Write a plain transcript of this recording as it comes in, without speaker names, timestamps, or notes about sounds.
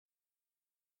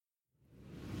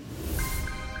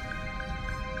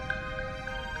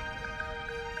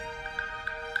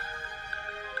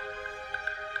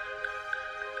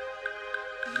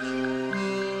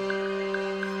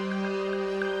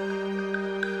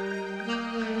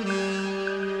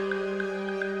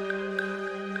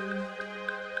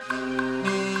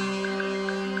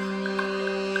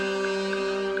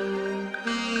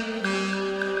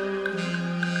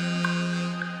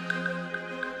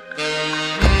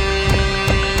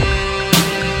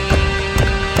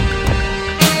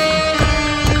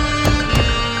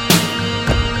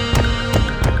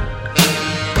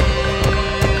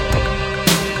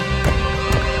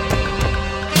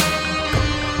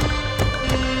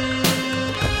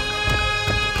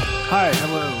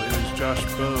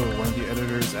Josh Bowe, one of the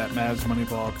editors at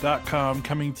MavsMoneyball.com,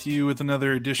 coming to you with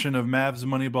another edition of Mavs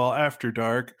Moneyball After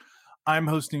Dark. I'm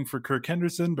hosting for Kirk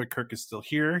Henderson, but Kirk is still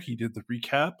here. He did the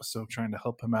recap, so trying to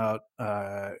help him out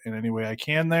in any way I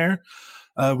can there.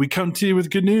 We come to you with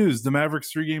good news. The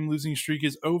Mavericks' 3-game losing streak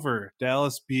is over.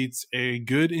 Dallas beats a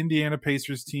good Indiana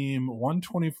Pacers team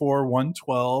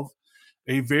 124-112.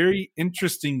 A very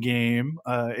interesting game,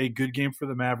 a good game for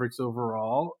the Mavericks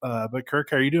overall. But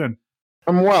Kirk, how are you doing?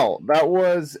 I'm well.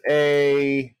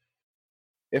 It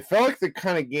felt like the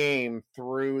kind of game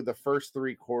through the first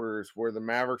three quarters where the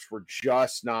Mavericks were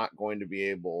just not going to be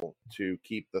able to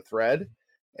keep the thread.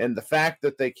 And the fact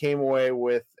that they came away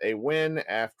with a win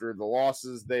after the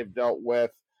losses they've dealt with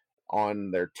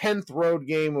on their 10th road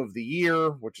game of the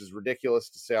year, which is ridiculous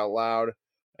to say out loud.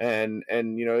 And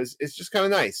you know, it's just kind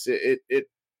of nice. It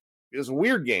was a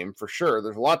weird game for sure.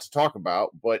 There's a lot to talk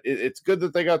about, but it's good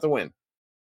that they got the win.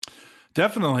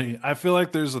 Definitely. I feel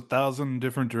like there's 1,000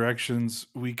 different directions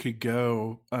we could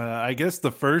go. I guess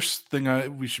the first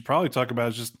thing we should probably talk about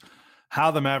is just how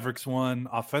the Mavericks won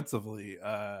offensively.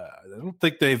 I don't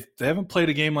think they haven't played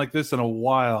a game like this in a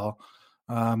while.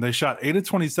 They shot 8 of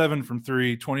 27 from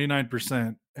three,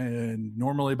 29%. And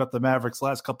normally about the Mavericks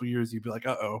last couple of years, you'd be like,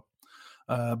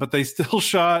 but they still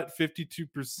shot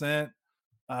 52%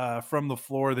 from the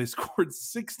floor. They scored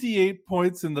 68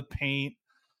 points in the paint.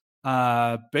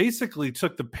 Basically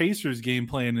took the Pacers game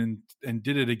plan and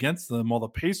did it against them, while the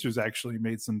Pacers actually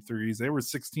made some threes. They were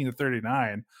 16 to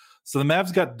 39. So the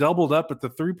Mavs got doubled up at the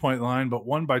 3-point line, but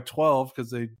won by 12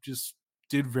 because they just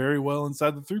did very well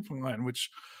inside the 3-point line, which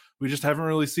we just haven't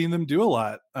really seen them do a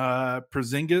lot.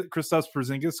 Kristaps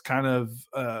Porzingis kind of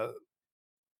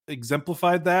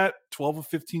exemplified that. 12 of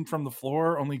 15 from the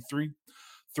floor, only three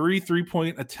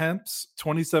 3-point attempts,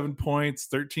 27 points,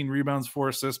 13 rebounds, 4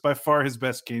 assists. By far his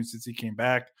best game since he came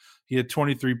back. He had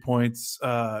 23 points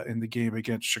in the game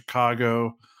against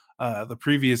Chicago, the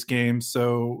previous game.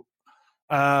 So,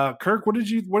 Kirk, what did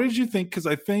you think? Because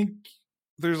I think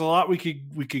there's a lot we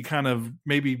could kind of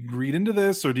maybe read into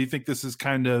this, or do you think this is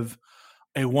kind of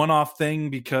a one-off thing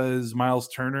because Miles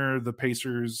Turner, the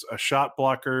Pacers, a shot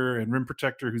blocker and rim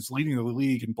protector who's leading the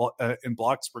league in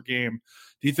blocks per game?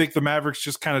 Do you think the Mavericks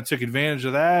just kind of took advantage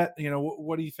of that? You know,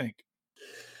 what do you think?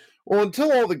 Well,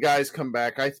 until all the guys come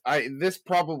back, this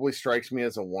probably strikes me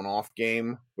as a one-off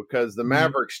game because the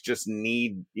Mavericks just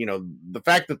need, you know, the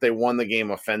fact that they won the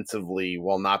game offensively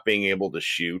while not being able to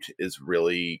shoot is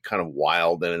really kind of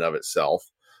wild in and of itself.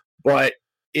 But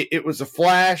it was a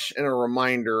flash and a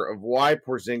reminder of why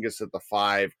Porzingis at the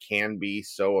 5 can be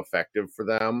so effective for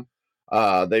them.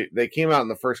 They came out in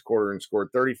the first quarter and scored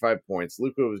 35 points.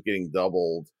 Luka was getting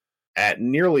doubled at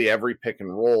nearly every pick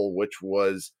and roll, which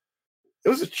was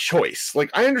a choice. Like,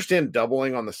 I understand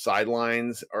doubling on the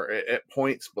sidelines or at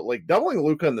points, but like doubling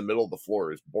Luka in the middle of the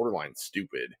floor is borderline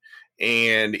stupid.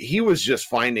 And he was just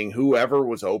finding whoever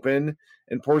was open.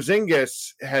 And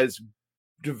Porzingis has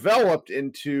developed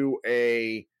into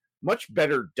a much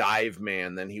better dive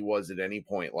man than he was at any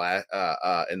point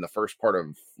in the first part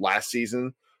of last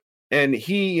season. And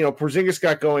Porzingis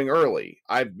got going early.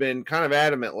 I've been kind of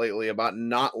adamant lately about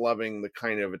not loving the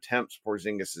kind of attempts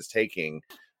Porzingis is taking,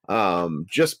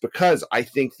 just because I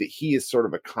think that he is sort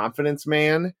of a confidence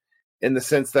man in the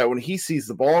sense that when he sees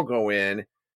the ball go in,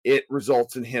 it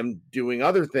results in him doing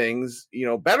other things,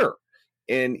 better.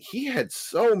 And he had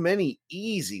so many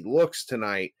easy looks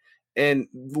tonight. And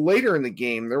later in the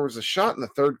game, there was a shot in the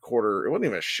third quarter. It wasn't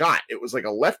even a shot. It was like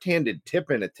a left-handed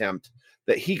tip-in attempt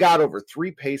that he got over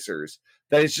 3 Pacers.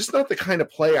 That is just not the kind of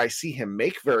play I see him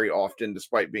make very often,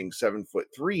 despite being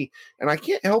 7'3". And I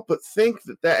can't help but think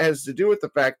that has to do with the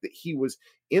fact that he was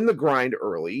in the grind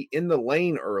early, in the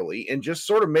lane early, and just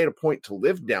sort of made a point to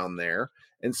live down there.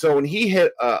 And so when he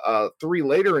hit a 3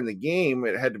 later in the game,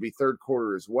 it had to be third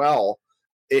quarter as well.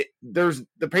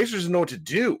 The Pacers know what to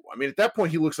do. I mean, at that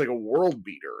point, he looks like a world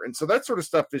beater. And so that sort of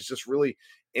stuff is just really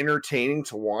entertaining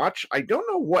to watch. I don't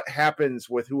know what happens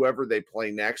with whoever they play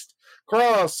next.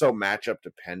 Carlisle is so matchup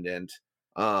dependent.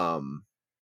 And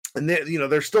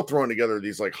they're still throwing together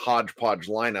these like hodgepodge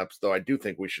lineups, though I do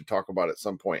think we should talk about at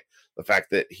some point the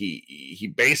fact that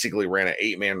he basically ran an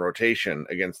 8-man rotation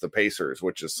against the Pacers,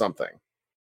 which is something.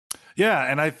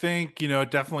 Yeah, and I think,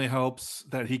 it definitely helps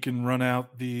that he can run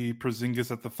out the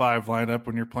Porzingis at the 5 lineup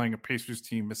when you're playing a Pacers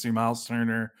team missing Miles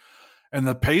Turner. And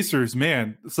the Pacers,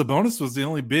 man, Sabonis was the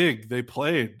only big they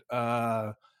played.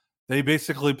 They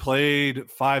basically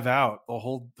played 5 out the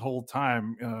whole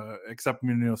time, except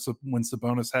when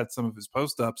Sabonis had some of his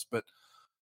post-ups. But,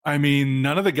 I mean,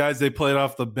 none of the guys they played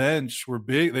off the bench were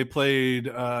big. They played,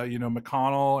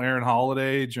 McConnell, Aaron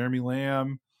Holiday, Jeremy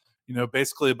Lamb,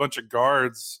 basically a bunch of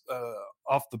guards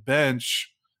off the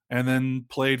bench, and then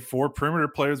played 4 perimeter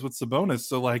players with Sabonis.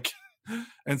 So like,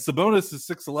 and Sabonis is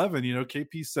 6'11",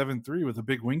 KP 7'3" with a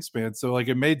big wingspan. So like,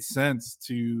 it made sense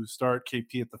to start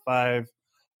KP at the 5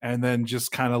 and then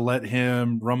just kind of let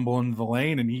him rumble into the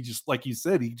lane. And he just, like you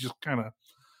said,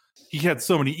 he had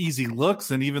so many easy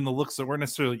looks, and even the looks that weren't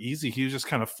necessarily easy, he was just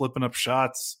kind of flipping up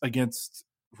shots against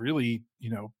really,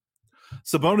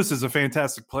 Sabonis is a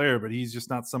fantastic player, but he's just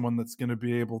not someone that's going to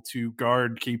be able to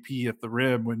guard KP at the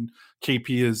rim when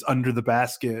KP is under the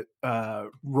basket,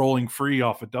 rolling free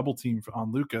off a double team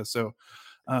on Luka. So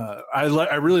I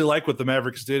really like what the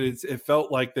Mavericks did. It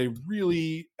felt like they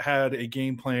really had a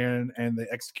game plan and they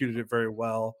executed it very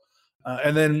well.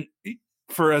 And then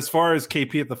for as far as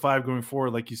KP at the 5 going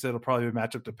forward, like you said, it'll probably be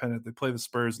matchup dependent. They play the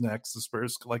Spurs next. The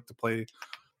Spurs like to play.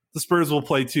 The Spurs will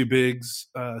play 2 bigs.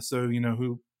 So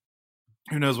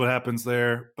who knows what happens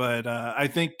there. But I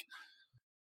think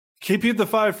KP at the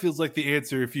 5 feels like the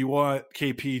answer if you want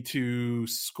KP to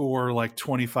score like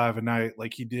 25 a night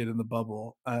like he did in the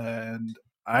bubble. And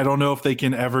I don't know if they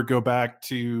can ever go back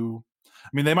to, I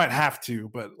mean, they might have to,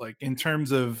 but like in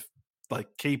terms of like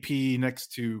KP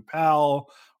next to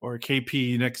Powell or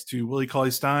KP next to Willie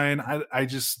Cauley-Stein, I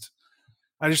just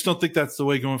don't think that's the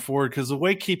way going forward, because the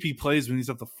way KP plays when he's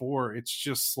at the 4, it's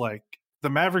just like the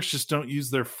Mavericks just don't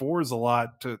use their 4s a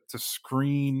lot to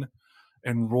screen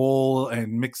and roll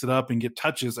and mix it up and get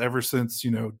touches ever since,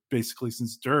 basically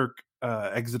since Dirk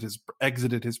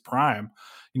exited his prime.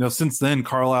 Since then,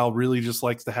 Carlisle really just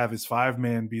likes to have his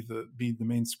 5-man be the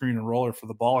main screen and roller for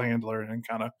the ball handler and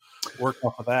kind of work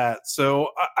off of that. So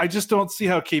I just don't see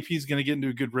how KP is going to get into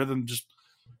a good rhythm.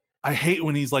 I hate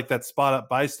when he's like that spot up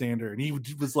bystander, and he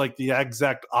was like the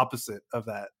exact opposite of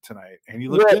that tonight. And he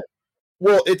looked good.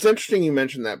 Well, it's interesting you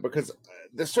mentioned that, because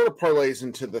this sort of parlays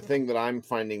into the thing that I'm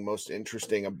finding most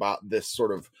interesting about this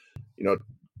sort of,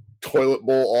 toilet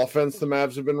bowl offense the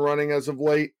Mavs have been running as of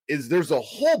late, is there's a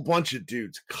whole bunch of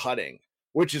dudes cutting,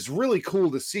 which is really cool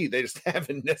to see. They just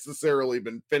haven't necessarily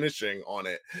been finishing on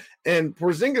it. And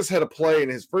Porzingis had a play in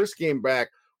his first game back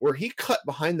where he cut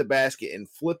behind the basket and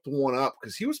flipped one up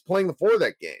because he was playing the 4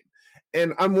 that game.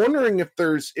 And I'm wondering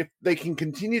if they can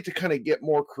continue to kind of get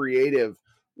more creative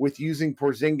with using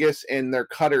Porzingis and their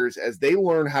cutters as they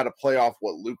learn how to play off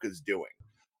what Luka's doing.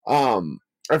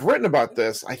 I've written about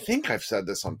this. I think I've said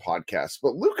this on podcasts,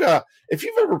 but Luka, if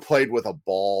you've ever played with a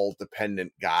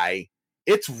ball-dependent guy,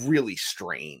 it's really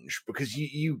strange because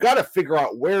you got to figure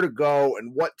out where to go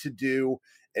and what to do,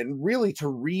 and really to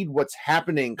read what's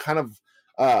happening, kind of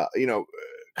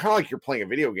like you're playing a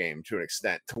video game to an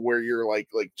extent, to where you're like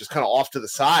just kind of off to the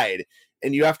side,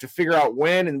 and you have to figure out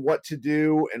when and what to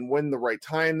do and when the right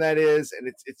time that is.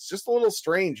 And it's just a little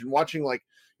strange. And watching,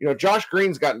 Josh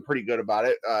Green's gotten pretty good about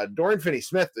it. Dorian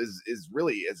Finney-Smith is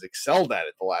really has excelled at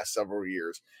it the last several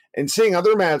years. And seeing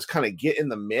other Mavs kind of get in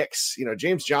the mix,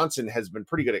 James Johnson has been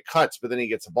pretty good at cuts, but then he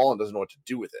gets the ball and doesn't know what to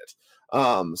do with it.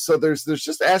 So there's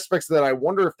just aspects that I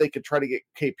wonder if they could try to get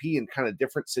KP in kind of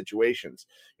different situations.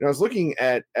 I was looking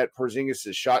at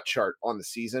Porzingis' shot chart on the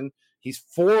season. He's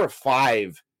 4 of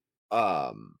 5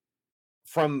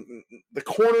 from the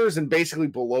corners and basically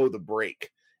below the break,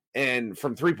 and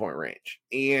from 3-point range.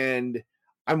 And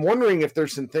I'm wondering if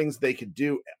there's some things they could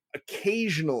do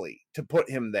occasionally to put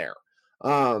him there.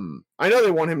 I know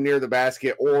they want him near the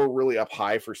basket or really up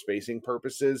high for spacing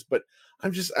purposes, but I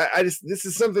just this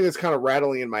is something that's kind of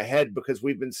rattling in my head, because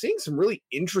we've been seeing some really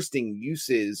interesting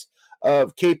uses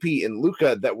of KP and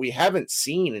Luka that we haven't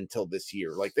seen until this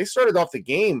year. Like, they started off the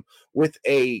game with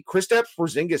a Kristaps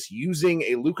Porzingis using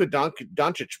a Luka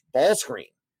Doncic ball screen.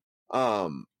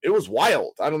 It was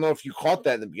wild. I don't know if you caught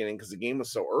that in the beginning because the game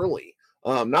was so early.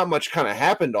 Not much kind of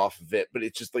happened off of it, but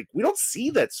it's just like we don't see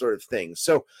that sort of thing.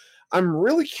 So I'm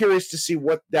really curious to see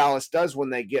what Dallas does when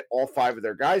they get all 5 of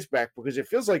their guys back, because it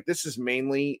feels like this is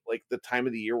mainly like the time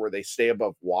of the year where they stay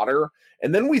above water.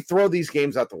 And then we throw these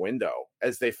games out the window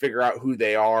as they figure out who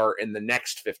they are in the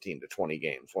next 15 to 20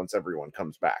 games once everyone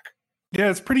comes back. Yeah,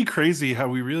 it's pretty crazy how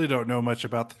we really don't know much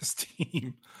about this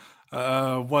team.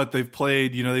 What they've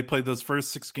played, they played those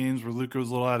first 6 games where Luka was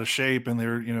a little out of shape and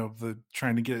they're,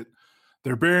 trying to get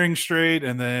their bearing straight,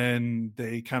 and then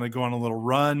they kind of go on a little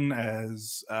run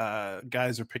as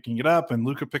guys are picking it up, and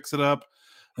Luka picks it up,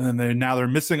 and then they're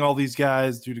missing all these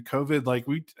guys due to COVID.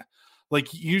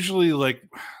 Usually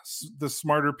the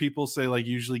smarter people say,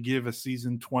 usually give a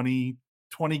season 20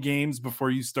 games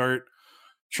before you start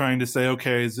trying to say,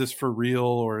 okay, is this for real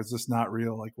or is this not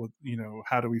real?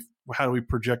 How do we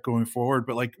project going forward?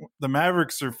 But the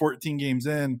Mavericks are 14 games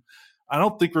in. I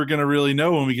don't think we're going to really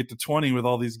know when we get to 20 with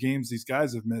all these games these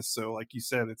guys have missed. So, like you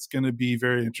said, it's going to be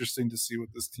very interesting to see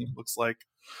what this team looks like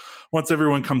once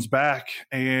everyone comes back.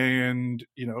 And,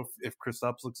 if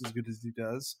Kristaps looks as good as he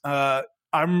does.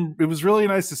 It was really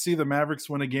nice to see the Mavericks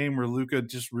win a game where Luka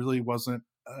just really wasn't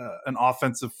an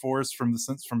offensive force from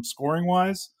scoring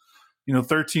wise.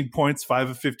 13 points,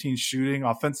 5 of 15 shooting.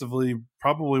 Offensively,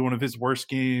 probably one of his worst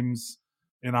games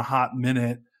in a hot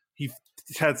minute. He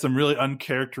had some really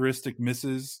uncharacteristic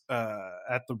misses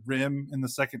at the rim in the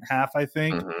second half, I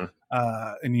think. Mm-hmm.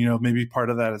 And maybe part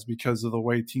of that is because of the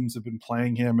way teams have been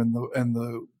playing him and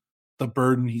the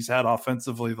burden he's had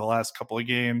offensively the last couple of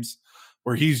games,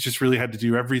 where he's just really had to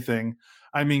do everything.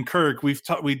 I mean, Kirk,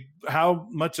 how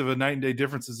much of a night and day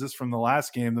difference is this from the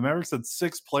last game? The Mavericks had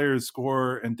 6 players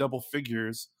score in double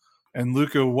figures, and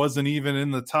Luka wasn't even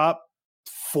in the top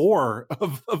 4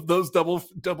 of those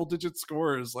double digit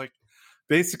scorers. Like,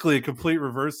 basically a complete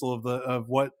reversal of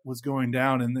what was going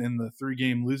down in the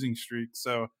 3-game losing streak.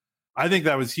 So I think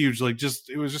that was huge. Like,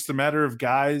 it was just a matter of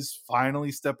guys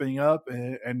finally stepping up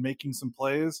and making some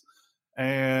plays.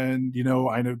 And,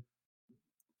 I know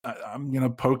I'm going to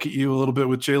poke at you a little bit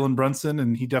with Jalen Brunson,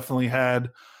 and he definitely had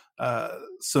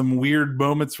some weird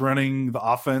moments running the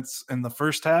offense in the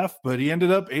first half, but he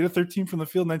ended up 8 of 13 from the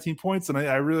field, 19 points. And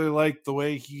I really like the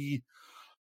way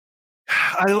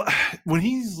when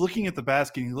he's looking at the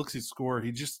basket and he looks at score,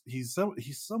 he's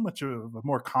so much of a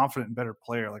more confident and better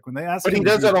player. Like, when they ask but him, he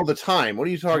does that all the time. What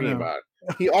are you talking about?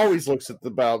 He always looks at the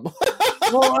ball.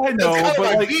 Well, I know,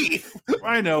 but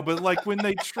I know, but like, when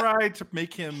they try to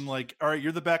make him like, all right,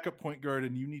 you're the backup point guard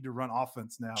and you need to run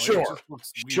offense now. Sure, it just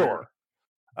looks weird.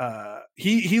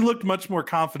 He looked much more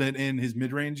confident in his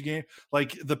mid-range game.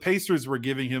 Like, the Pacers were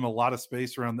giving him a lot of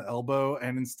space around the elbow,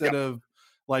 and instead of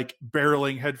like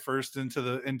barreling headfirst into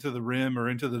the rim or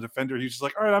into the defender, he's just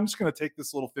like, all right, I'm just going to take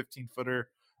this little 15-footer,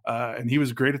 and he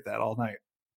was great at that all night.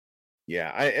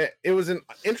 Yeah, it was an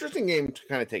interesting game to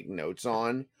kind of take notes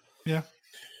on. Yeah,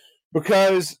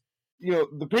 because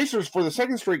the Pacers, for the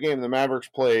second straight game, the Mavericks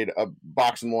played a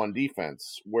box and one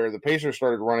defense, where the Pacers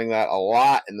started running that a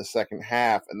lot in the second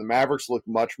half, and the Mavericks looked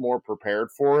much more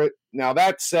prepared for it. Now,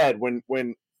 that said,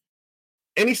 when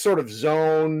any sort of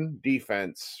zone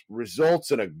defense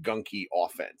results in a gunky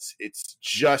offense, it's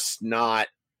just not.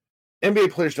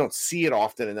 NBA players don't see it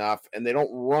often enough, and they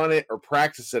don't run it or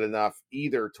practice it enough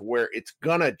either, to where it's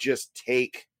gonna just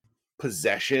take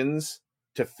possessions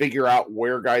to figure out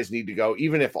where guys need to go,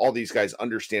 even if all these guys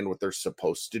understand what they're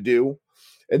supposed to do.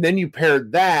 And then you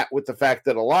paired that with the fact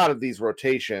that a lot of these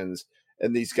rotations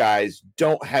and these guys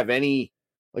don't have any,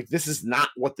 like, this is not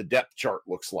what the depth chart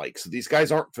looks like. So these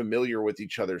guys aren't familiar with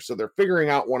each other. So they're figuring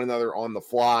out one another on the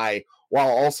fly while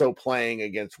also playing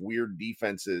against weird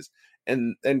defenses.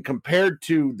 And compared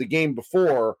to the game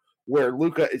before, where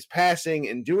Luka is passing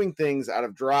and doing things out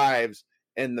of drives,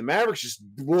 and the Mavericks just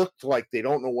looked like they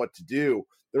don't know what to do,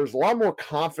 there was a lot more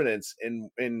confidence in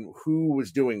who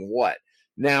was doing what.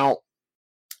 Now,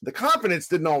 the confidence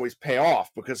didn't always pay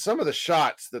off, because some of the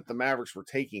shots that the Mavericks were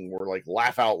taking were like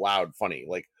laugh out loud funny.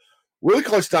 Like, Willie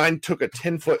Cauley-Stein took a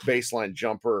 10-foot baseline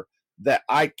jumper that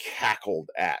I cackled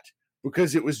at,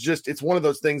 because it's one of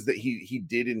those things that he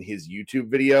did in his YouTube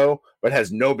video, but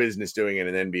has no business doing in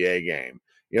an NBA game.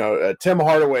 Tim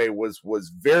Hardaway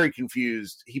was very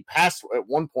confused. He passed at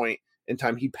one point in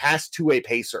time. He passed to a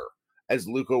Pacer as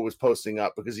Luka was posting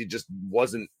up, because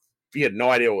he had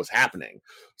no idea what was happening.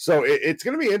 So it's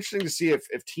going to be interesting to see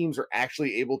if teams are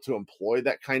actually able to employ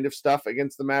that kind of stuff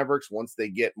against the Mavericks once they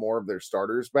get more of their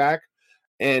starters back.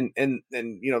 And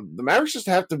the Mavericks just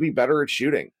have to be better at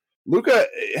shooting. Luka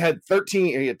had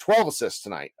 12 assists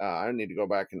tonight. I need to go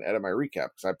back and edit my recap,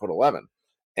 because I put 11.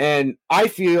 And I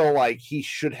feel like he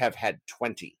should have had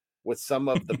 20 with some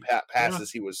of the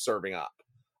passes he was serving up.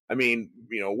 I mean,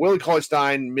 Willie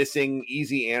Cauley-Stein missing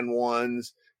easy and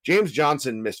ones. James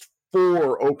Johnson missed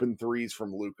 4 open threes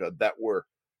from Luka that were,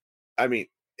 I mean,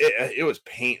 it was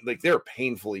they were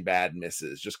painfully bad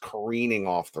misses, just careening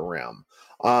off the rim.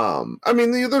 I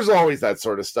mean, there's always that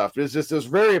sort of stuff. It was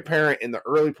very apparent in the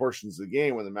early portions of the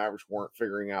game when the Mavericks weren't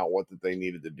figuring out what that they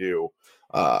needed to do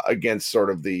against sort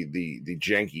of the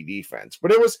janky defense. But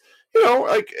it was,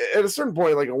 like, at a certain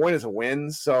point, like, a win is a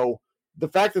win. So the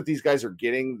fact that these guys are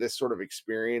getting this sort of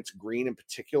experience, Green in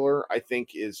particular, I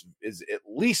think is at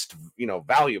least,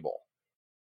 valuable.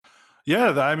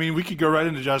 Yeah, I mean, we could go right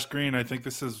into Josh Green. I think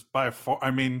this is by far, I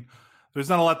mean, there's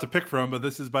not a lot to pick from, but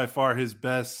this is by far his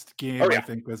best game, Oh I yeah.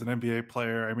 think, as an NBA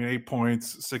player. I mean, 8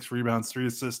 points, 6 rebounds, 3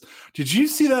 assists. Did you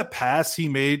see that pass he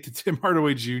made to Tim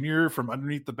Hardaway Jr. from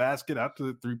underneath the basket out to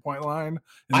the 3-point line in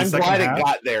the I'm second glad it half?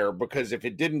 got there, because if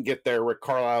it didn't get there, Rick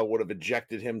Carlisle would have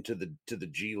ejected him to the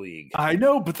G League. I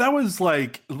know, but that was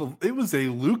like, it was a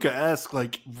Luka-esque,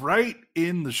 like right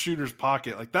in the shooter's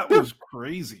pocket. Like that was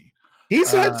crazy.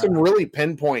 He's had some really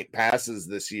pinpoint passes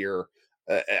this year,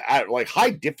 like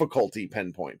high difficulty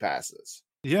pinpoint passes.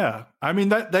 Yeah. I mean,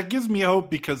 that gives me hope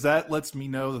because that lets me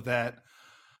know that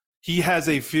he has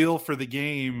a feel for the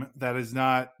game that is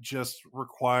not just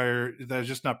required, that is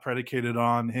just not predicated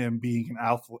on him being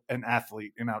an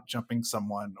athlete and out jumping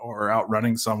someone or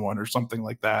outrunning someone or something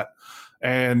like that.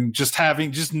 And just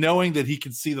knowing that he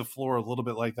can see the floor a little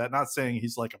bit like that, not saying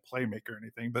he's like a playmaker or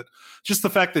anything, but just the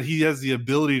fact that he has the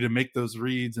ability to make those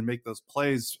reads and make those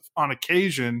plays on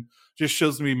occasion just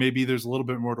shows me maybe there's a little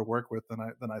bit more to work with than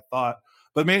I thought.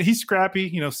 But man, he's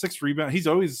scrappy. 6 rebounds. He's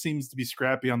always seems to be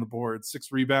scrappy on the board.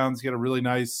 6 rebounds. He had a really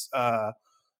nice.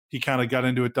 He kind of got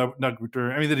into it. I mean,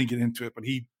 they didn't get into it, but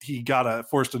he got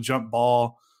forced a jump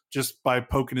ball just by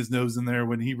poking his nose in there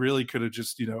when he really could have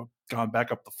just gone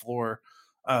back up the floor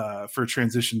for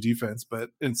transition defense.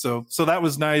 So that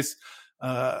was nice.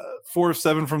 4 of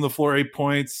 7 from the floor, 8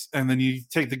 points, and then you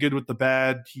take the good with the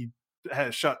bad. He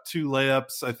had shot 2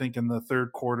 layups, I think, in the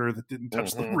third quarter that didn't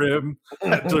touch the rim,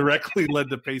 that directly led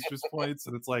to Pacers points.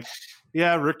 And it's like,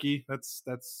 yeah, rookie.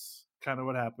 That's kind of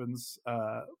what happens.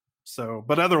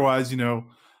 But otherwise,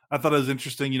 I thought it was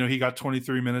interesting. He got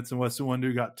 23 minutes and Wes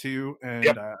Iwundu got 2, and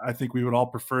Yep. I think we would all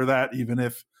prefer that, even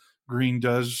if Green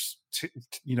does,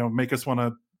 make us want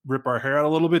to rip our hair out a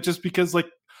little bit, just because, like,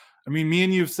 I mean, me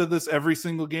and you have said this every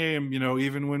single game,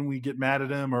 even when we get mad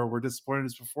at him or we're disappointed in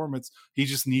his performance, he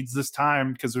just needs this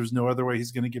time because there's no other way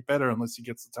he's going to get better unless he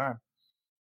gets the time.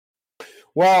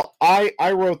 Well,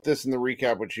 I wrote this in the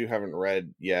recap, which you haven't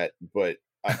read yet, but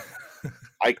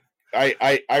I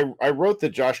wrote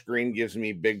that Josh Green gives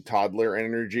me big toddler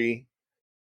energy,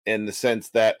 in the sense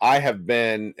that I have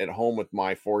been at home with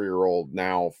my 4-year-old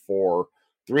now for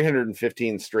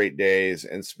 315 straight days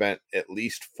and spent at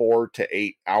least 4 to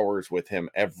 8 hours with him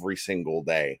every single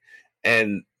day.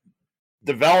 And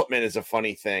development is a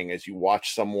funny thing as you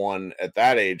watch someone at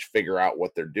that age figure out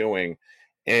what they're doing.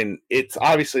 And it's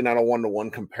obviously not a one-to-one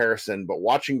comparison, but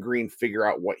watching Green figure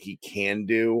out what he can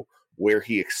do, where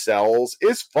he excels,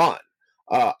 is fun.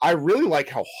 I really like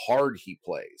how hard he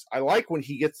plays. I like when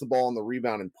he gets the ball on the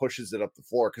rebound and pushes it up the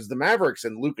floor, because the Mavericks,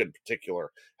 and Luka in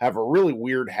particular, have a really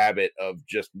weird habit of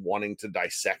just wanting to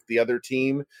dissect the other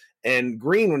team. And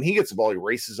Green, when he gets the ball, he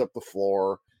races up the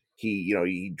floor.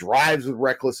 He drives with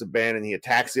reckless abandon. He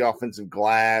attacks the offensive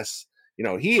glass.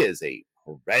 He is a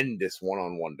horrendous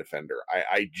one-on-one defender.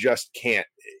 I just can't,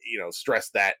 stress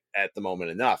that at the moment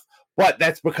enough. But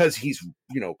that's because he's,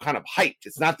 kind of hyped.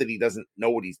 It's not that he doesn't know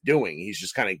what he's doing. He's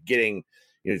just kind of getting,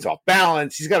 he's off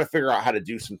balance. He's got to figure out how to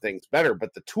do some things better,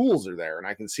 but the tools are there. And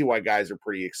I can see why guys are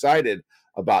pretty excited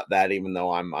about that, even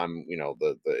though I'm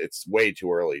it's way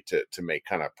too early to make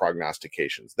kind of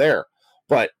prognostications there.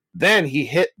 But then he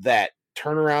hit that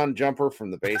turnaround jumper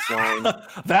from the baseline.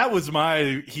 That was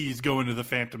he's going to the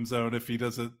phantom zone if he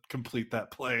doesn't complete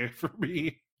that play for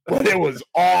me. But it was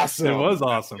awesome. It was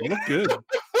awesome. It looked good.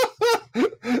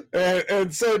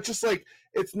 and so just like,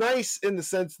 it's nice in the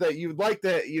sense that you'd like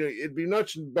that, it'd be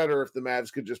much better if the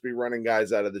Mavs could just be running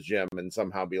guys out of the gym and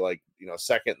somehow be like,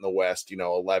 second in the West,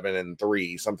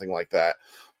 11-3, something like that.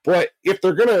 But if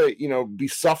they're going to, be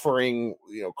suffering,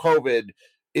 COVID,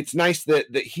 it's nice that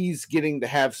he's getting to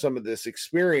have some of this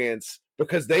experience,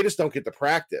 because they just don't get the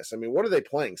practice. I mean, what are they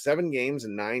playing? 7 games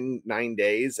in 9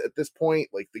 days at this point?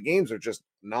 Like, the games are just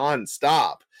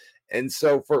nonstop. And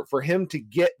so for him to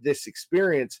get this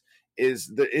experience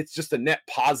it's just a net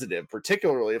positive,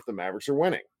 particularly if the Mavericks are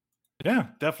winning. Yeah,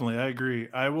 definitely. I agree.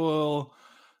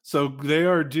 So they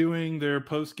are doing their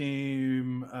post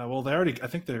game. I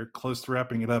think they're close to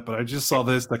wrapping it up, but I just saw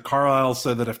this, that Carlisle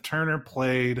said that if Turner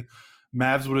played,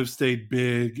 Mavs would have stayed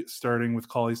big, starting with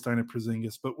Cauley-Stein and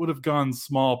Porzingis, but would have gone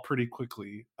small pretty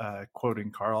quickly,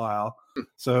 quoting Carlisle.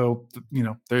 So,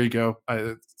 there you go.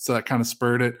 So that kind of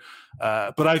spurred it.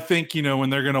 But I think, when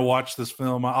they're going to watch this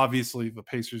film, obviously the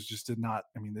Pacers just they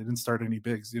didn't start any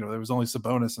bigs. There was only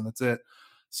Sabonis and that's it.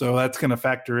 So that's going to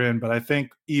factor in. But I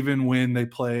think even when they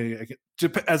play,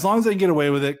 as long as they can get away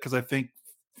with it, because I think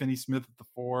Finney-Smith at the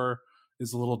 4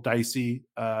 is a little dicey.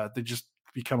 They just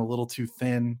become a little too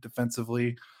thin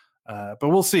defensively. But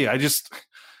we'll see.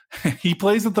 He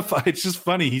plays at the 5. It's just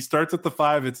funny. He starts at the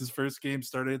 5. It's his first game,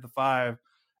 started at the 5,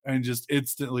 and just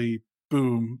instantly,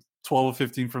 boom, 12 of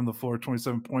 15 from the floor,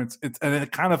 27 points. And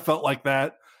it kind of felt like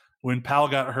that when Powell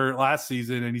got hurt last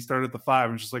season and he started at the 5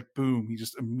 and just like, boom, he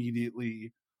just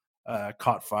immediately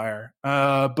caught fire.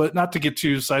 But not to get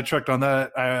too sidetracked on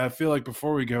that, I feel like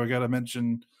before we go, I got to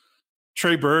mention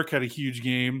Trey Burke had a huge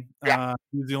game. Yeah.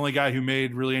 He was the only guy who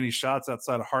made really any shots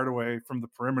outside of Hardaway from the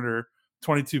perimeter.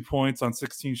 22 points on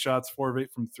 16 shots, 4 of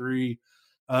 8 from 3.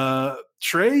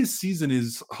 Trey's season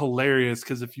is hilarious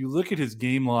because if you look at his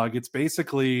game log, it's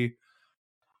basically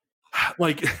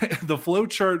like the flow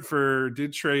chart for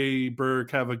did Trey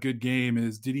Burke have a good game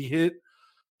is did he hit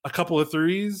a couple of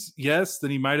threes? Yes.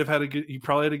 Then he might have had he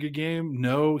probably had a good game.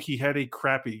 No, he had a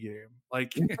crappy game.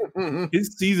 Like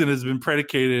his season has been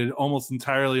predicated almost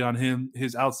entirely on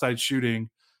his outside shooting.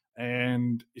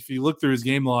 And if you look through his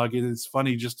game log, it is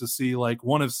funny just to see like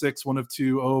 1 of 6, 1 of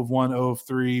 2, 0 of 1, 0 of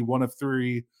 3, 1 of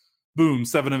 3, boom,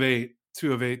 7 of 8,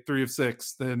 2 of 8, 3 of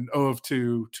 6, then 0 of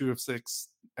 2, 2 of 6,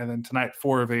 and then tonight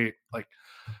 4 of 8. Like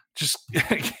just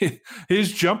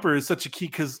his jumper is such a key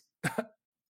because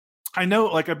I know,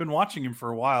 like, I've been watching him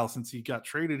for a while since he got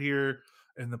traded here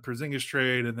in the Porzingis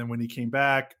trade, and then when he came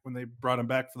back, when they brought him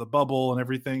back for the bubble and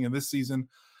everything, and this season,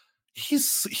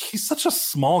 he's such a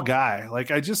small guy.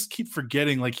 Like, I just keep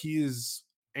forgetting, like, he is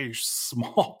a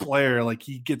small player. Like,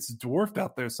 he gets dwarfed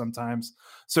out there sometimes.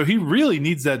 So he really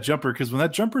needs that jumper because when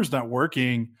that jumper's not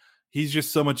working, he's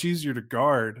just so much easier to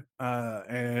guard.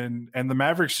 And the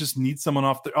Mavericks just need someone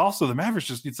off there. Also, the Mavericks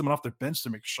just need someone off their bench to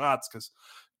make shots because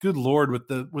good Lord, with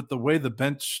the way the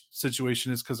bench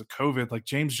situation is because of COVID, like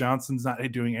James Johnson's not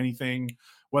doing anything.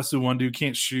 Wesley Wundu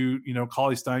can't shoot. You know,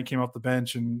 Cauley Stein came off the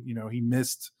bench and, you know, he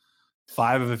missed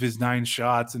 5 of his 9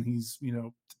 shots and he's, you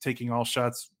know, taking all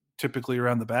shots typically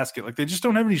around the basket. Like they just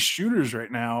don't have any shooters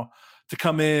right now to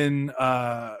come in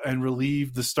and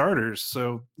relieve the starters.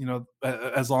 So, you know,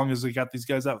 as long as they got these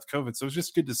guys out with COVID. So it's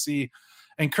just good to see.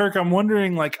 And Kirk, I'm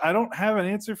wondering, like, I don't have an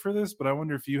answer for this, but I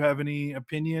wonder if you have any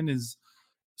opinion.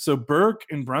 So Burke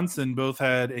and Brunson both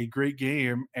had a great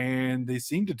game, and they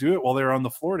seem to do it while they're on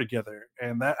the floor together.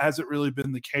 And that hasn't really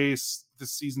been the case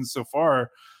this season so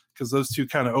far because those two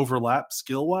kind of overlap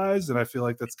skill-wise, and I feel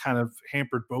like that's kind of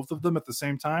hampered both of them at the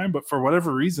same time. But for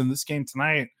whatever reason, this game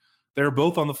tonight, they were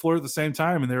both on the floor at the same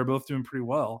time, and they were both doing pretty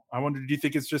well. I wonder, do you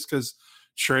think it's just because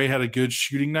Trey had a good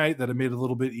shooting night that it made it a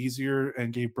little bit easier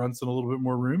and gave Brunson a little bit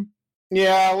more room?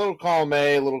 Yeah, a little column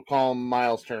A, a little column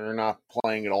Miles Turner not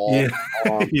playing at all.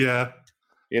 Yeah. Yeah.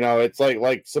 You know, it's like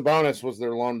Sabonis was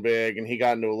their lone big, and he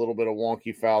got into a little bit of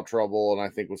wonky foul trouble, and I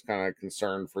think was kind of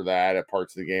concerned for that at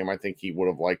parts of the game. I think he would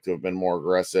have liked to have been more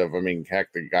aggressive. I mean,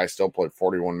 heck, the guy still played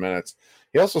 41 minutes.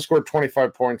 He also scored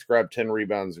 25 points, grabbed 10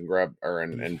 rebounds,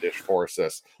 and dished 4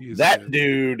 assists. That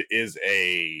dude is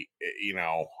a, you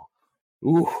know,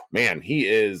 ooh, man, he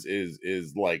is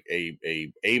like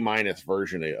a minus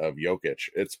version of Jokic.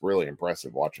 It's really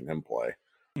impressive watching him play.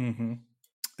 Mm-hmm.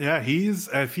 Yeah,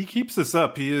 if he keeps this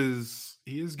up, he is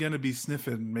going to be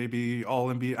sniffing maybe all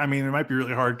NBA. I mean, it might be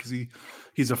really hard because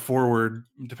he's a forward.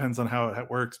 Depends on how it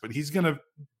works, but he's going to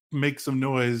make some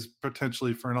noise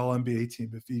potentially for an all NBA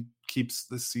team if he keeps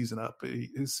this season up.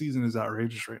 His season is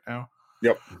outrageous right now.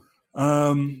 Yep.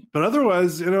 But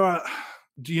otherwise, you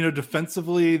know,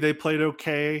 defensively they played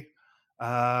okay.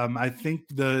 I think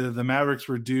the Mavericks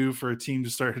were due for a team to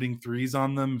start hitting threes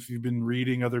on them. If you've been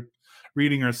reading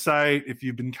our site, if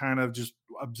you've been kind of just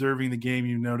observing the game,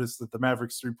 you notice that the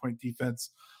Mavericks 3-point defense,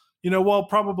 you know, while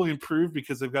probably improved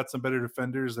because they've got some better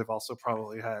defenders, they've also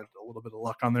probably had a little bit of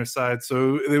luck on their side.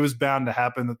 So it was bound to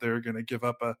happen that they were going to give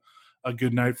up a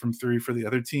good night from 3 for the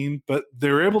other team, but they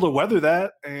were able to weather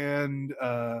that. And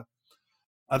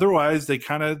otherwise they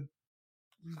kind of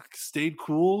stayed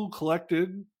cool,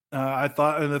 collected. I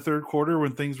thought in the third quarter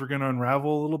when things were going to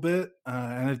unravel a little bit,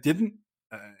 and it didn't.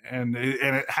 And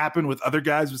it happened with other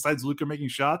guys besides Luka making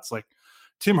shots. Like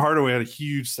Tim Hardaway had a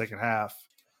huge second half.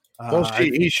 Well,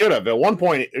 he should have. At one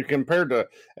point,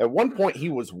 he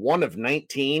was 1 of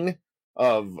 19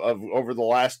 of over the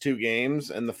last 2 games,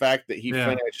 and the fact that he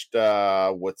finished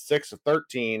with 6 of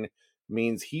 13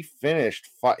 means he finished.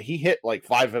 He hit like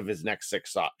 5 of his next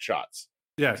 6 shots.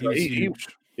 Yeah, so huge.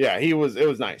 It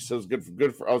was nice. It was good.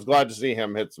 I was glad to see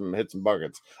him hit some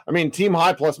buckets. I mean, team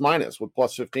high plus minus with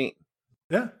plus 15.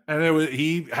 Yeah, and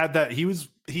he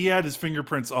had his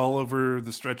fingerprints all over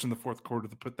the stretch in the fourth quarter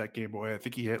to put that game away. I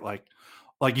think he hit like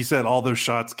you said, all those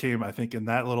shots came, I think, in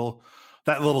that little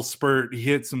spurt. He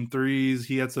hit some threes.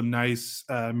 He had some nice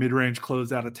mid-range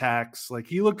closeout attacks. Like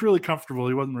he looked really comfortable.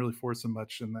 He wasn't really forcing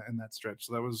much in that stretch.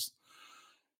 So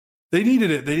they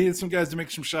needed it. They needed some guys to make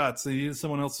some shots. They needed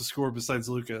someone else to score besides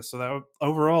Luka. So that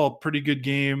overall pretty good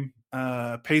game.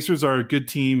 Pacers are a good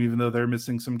team, even though they're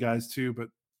missing some guys too. But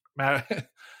I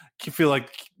feel like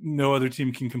no other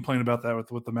team can complain about that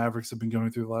with what the Mavericks have been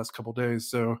going through the last couple days.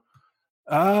 So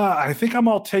I think I'm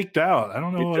all taked out. I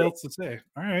don't know what else to say.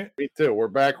 All right. Me too. We're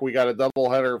back. We got a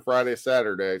doubleheader Friday,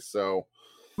 Saturday. So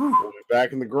we'll be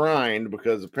back in the grind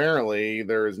because apparently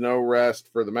there is no rest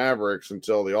for the Mavericks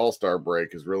until the All-Star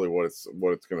break is really what it's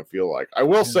going to feel like. I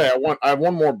will say I have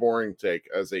one more boring take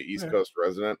as a East Coast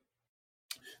resident.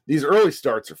 These early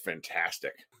starts are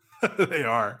fantastic. They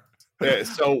are.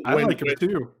 So I like them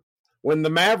too. When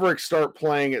the Mavericks start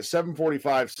playing at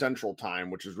 7:45 Central Time,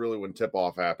 which is really when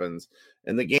tip-off happens,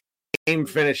 and the game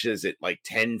finishes at like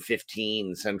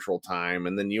 10:15 Central Time,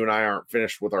 and then you and I aren't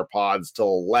finished with our pods till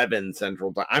 11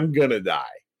 Central Time, I'm gonna die.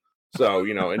 So,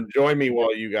 enjoy me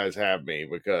while you guys have me,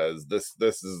 because this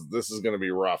is gonna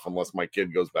be rough unless my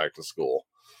kid goes back to school.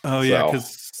 Oh yeah,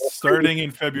 because starting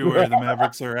in February, the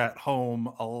Mavericks are at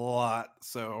home a lot.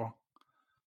 So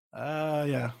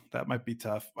yeah, that might be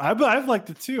tough. I've liked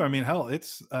it too. I mean, hell,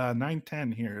 it's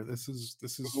 9:10 here. This is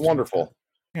wonderful.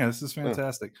 Yeah, this is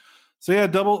fantastic. So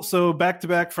yeah, so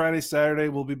back-to-back Friday, Saturday.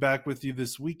 We'll be back with you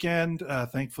this weekend.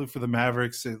 Thankfully for the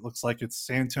Mavericks, it looks like it's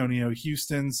San Antonio,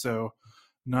 Houston, so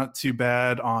not too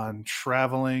bad on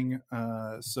traveling.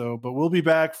 But we'll be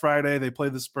back Friday. They play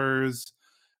the Spurs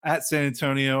at San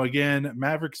Antonio. Again,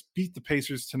 Mavericks beat the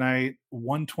Pacers tonight,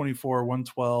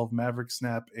 124-112. Mavericks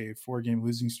snap a 4-game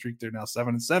losing streak. They're now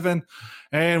 7-7,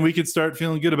 and we can start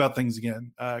feeling good about things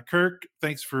again. Kirk,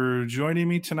 thanks for joining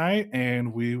me tonight,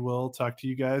 and we will talk to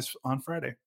you guys on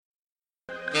Friday.